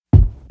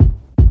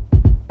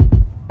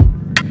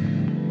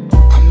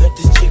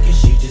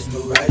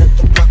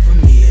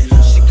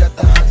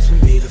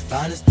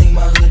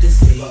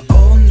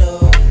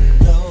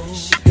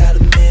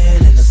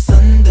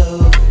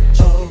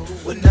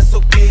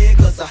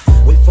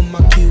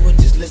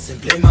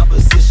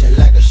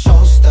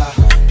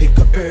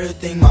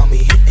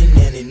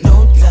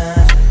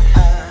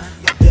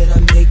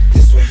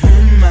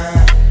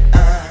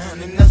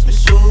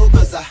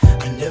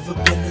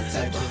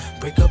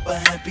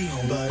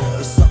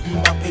It's something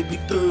about baby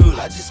girl,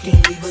 I just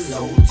can't leave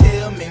alone.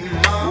 Tell me,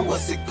 mom,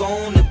 what's it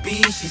gonna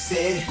be? She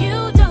said,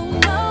 you don't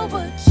know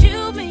what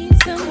you mean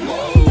to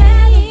me.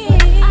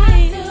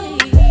 I do.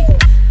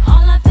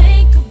 All I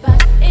think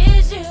about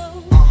is you.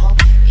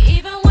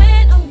 Even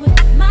when I'm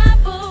with my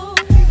boo,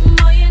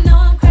 boy, you know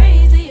I'm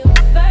crazy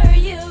over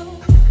you.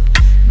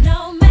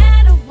 No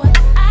matter what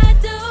I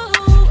do,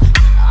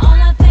 all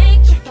I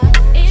think about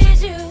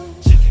is you.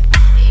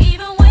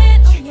 Even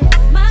when I'm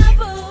with my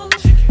boo,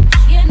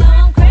 you know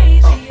I'm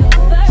crazy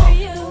over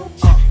you.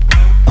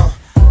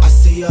 I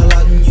see all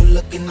out and you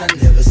looking, I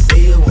never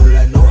say a word.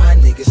 I know how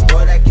niggas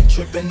start acting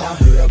trippin'. I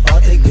heard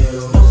about they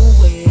girls. No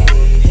way,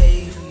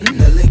 hey,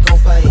 Nelly gon'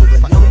 fight over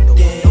no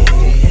day,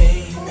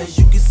 as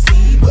you can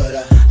see. But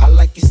I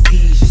like your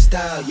steez, your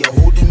style, your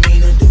whole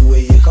demeanor, the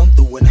way you come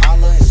through and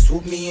holler and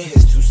swoop me in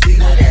his two-seater.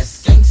 Now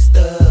that's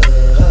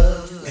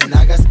gangsta, and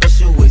I got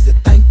special ways to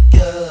thank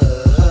ya.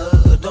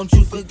 Don't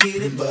you forget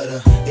it, but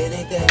it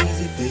ain't that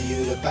easy for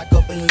you to back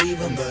up and leave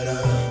him. But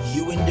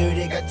you and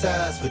Dirty got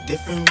ties for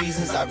different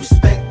reasons. I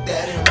respect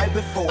that. And right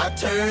before I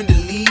turned to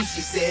leave,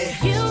 she said,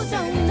 you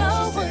don't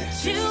know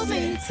what you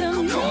mean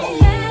to me. Come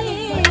on.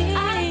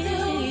 I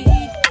do.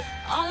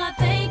 All I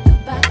think